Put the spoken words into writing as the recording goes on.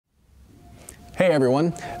Hey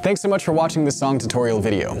everyone, thanks so much for watching this song tutorial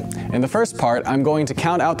video. In the first part, I'm going to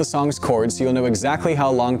count out the song's chords so you'll know exactly how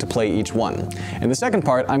long to play each one. In the second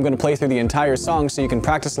part, I'm going to play through the entire song so you can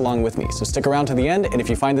practice along with me. So stick around to the end, and if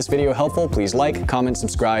you find this video helpful, please like, comment,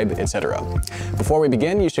 subscribe, etc. Before we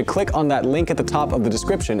begin, you should click on that link at the top of the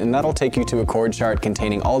description, and that'll take you to a chord chart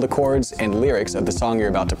containing all the chords and lyrics of the song you're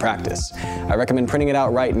about to practice. I recommend printing it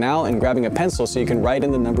out right now and grabbing a pencil so you can write in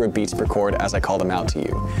the number of beats per chord as I call them out to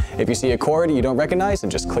you. If you see a chord you don't recognize, then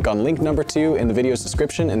just click on link number 2 in the video's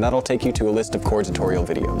description, and that'll take you to a list of chord tutorial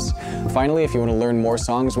videos. Finally, if you want to learn more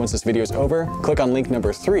songs once this video is over, click on link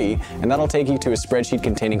number 3, and that'll take you to a spreadsheet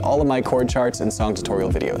containing all of my chord charts and song tutorial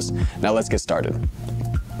videos. Now let's get started.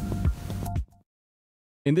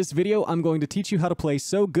 In this video, I'm going to teach you how to play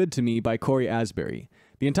So Good to Me by Cory Asbury.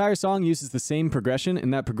 The entire song uses the same progression,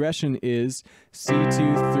 and that progression is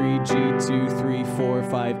C2, 3, G2, 3, 4,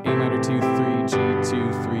 5, A minor 2, 3,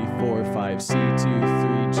 G2, 3, 4, 5, C2,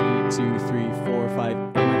 3, G2, 3, 4, 5, A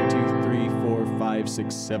minor 2, 3, 4, 5,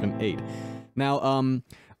 6, 7, 8. Now, I'm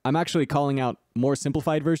actually calling out more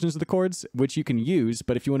simplified versions of the chords, which you can use,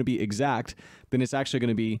 but if you want to be exact, then it's actually going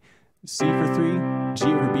to be C for 3, G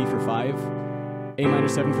over B for 5, A minor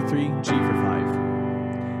 7 for 3, G for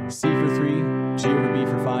 5, C for 3, G over B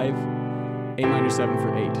for 5, A minor 7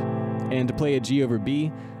 for 8. And to play a G over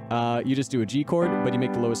B, you just do a G chord, but you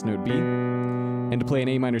make the lowest note B. And to play an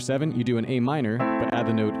A minor 7, you do an A minor, but add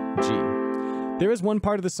the note G. There is one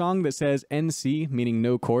part of the song that says NC, meaning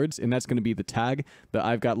no chords, and that's going to be the tag, the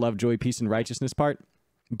I've got love, joy, peace, and righteousness part.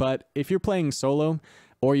 But if you're playing solo,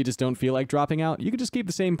 or you just don't feel like dropping out, you can just keep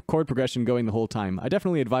the same chord progression going the whole time. I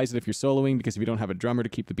definitely advise it if you're soloing, because if you don't have a drummer to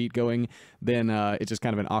keep the beat going, then it's just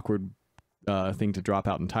kind of an awkward thing to drop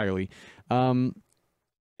out entirely.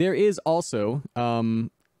 There is also, there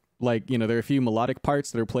are a few melodic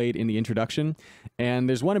parts that are played in the introduction, and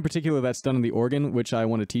there's one in particular that's done on the organ, which I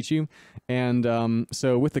want to teach you. And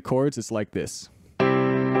so with the chords, it's like this.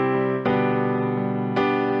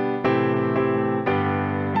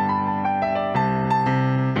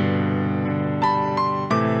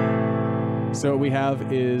 So what we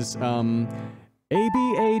have is A, B,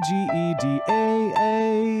 A, G, E, D,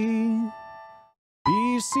 A,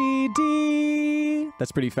 B, C, D.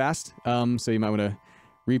 That's pretty fast, so you might want to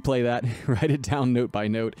replay that, write it down note by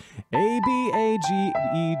note. A, B, A, G,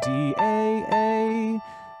 E, D, A,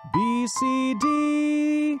 B, C,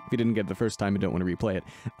 D. If you didn't get it the first time, you don't want to replay it.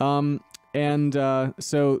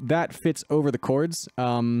 So that fits over the chords.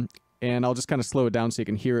 And I'll just kind of slow it down so you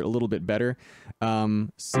can hear it a little bit better. C,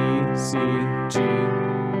 C, G, A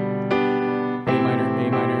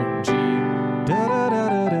minor, G, da da da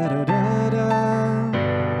da da da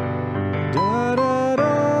da da da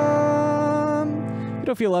da. If you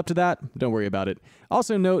don't feel up to that, don't worry about it.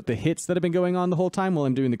 Also note the hits that have been going on the whole time while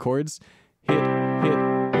I'm doing the chords. Hit, hit,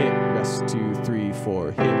 hit, rest, 2, 3,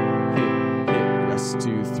 4, hit, hit, hit, rest,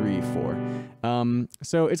 2, 3, 4.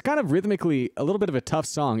 So it's kind of rhythmically a little bit of a tough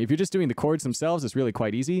song. If you're just doing the chords themselves, it's really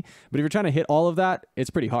quite easy. But if you're trying to hit all of that, it's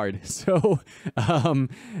pretty hard. So,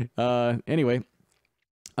 anyway,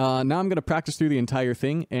 now I'm going to practice through the entire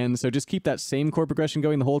thing. And so just keep that same chord progression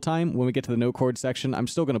going the whole time. When we get to the no chord section, I'm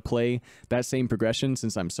still going to play that same progression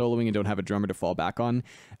since I'm soloing and don't have a drummer to fall back on.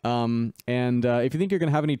 If you think you're going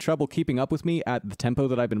to have any trouble keeping up with me at the tempo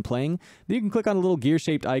that I've been playing, then you can click on a little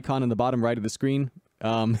gear-shaped icon in the bottom right of the screen.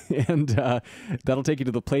 That'll take you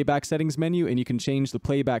to the playback settings menu, and you can change the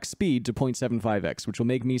playback speed to 0.75x, which will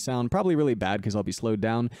make me sound probably really bad because I'll be slowed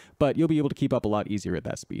down, but you'll be able to keep up a lot easier at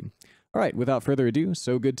that speed. All right, without further ado,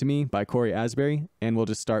 So Good to Me by Cory Asbury, and we'll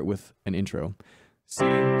just start with an intro. C,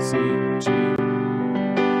 C, G, A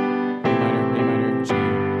minor, G.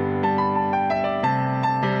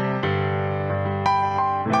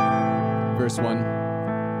 Verse 1.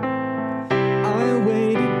 I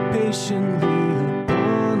waited patiently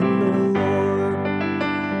upon the Lord,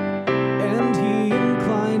 and he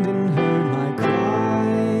inclined and heard my cry.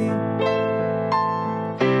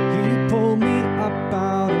 He pulled me up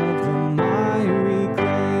out of the miry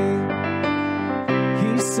clay. He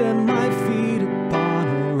set my feet upon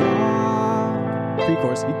a rock.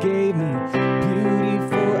 Pre-chorus. He gave me beauty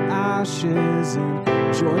for ashes and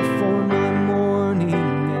joy for my mourning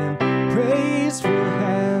and praise for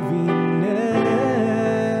heaviness.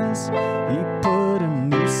 He put a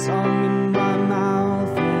new song in my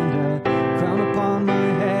mouth and a crown upon my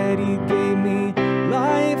head. He gave me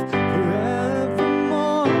life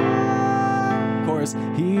forevermore. Chorus.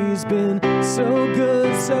 He's been so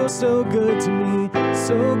good, so good to me.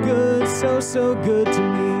 So good, so good to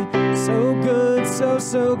me. So good,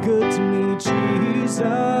 so good to me.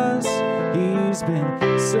 Jesus, He's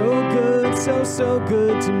been so good, so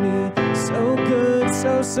good to me. So good,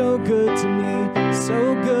 so good to me.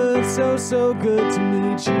 So good, so good to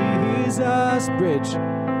me. Jesus bridge.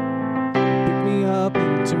 Pick me up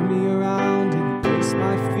and turn me around, and he placed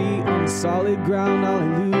my feet on the solid ground.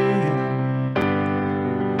 Hallelujah.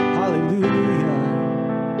 Hallelujah.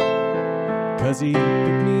 'Cause he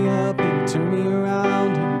picked me up and he turned me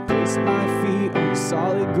around, and he placed my feet on the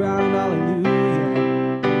solid ground. Hallelujah.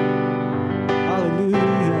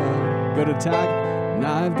 Hallelujah. Go to tag. And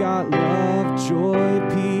I've got love, joy,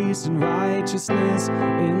 peace, and righteousness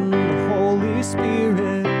in the Holy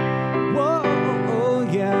Spirit. Whoa,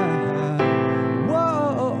 yeah.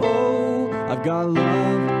 Whoa. I've got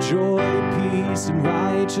love, joy, peace, and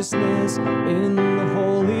righteousness in the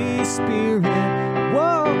Holy Spirit.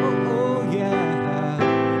 Whoa,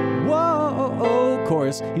 yeah. Whoa.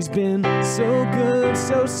 Chorus. He's been so good,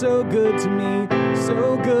 so good to me.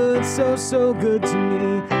 So good, so good to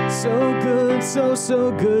me. So good,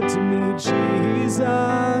 so good to me.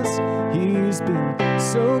 Jesus. He's been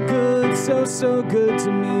so good, so good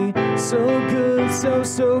to me. So good,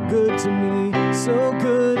 so good to me. So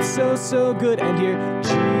good, so good. And here,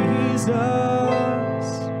 Jesus.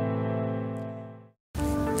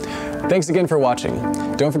 Thanks again for watching.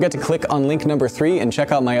 Don't forget to click on link number 3 and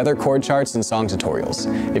check out my other chord charts and song tutorials.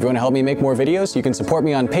 If you want to help me make more videos, you can support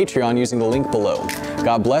me on Patreon using the link below.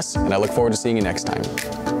 God bless, and I look forward to seeing you next time.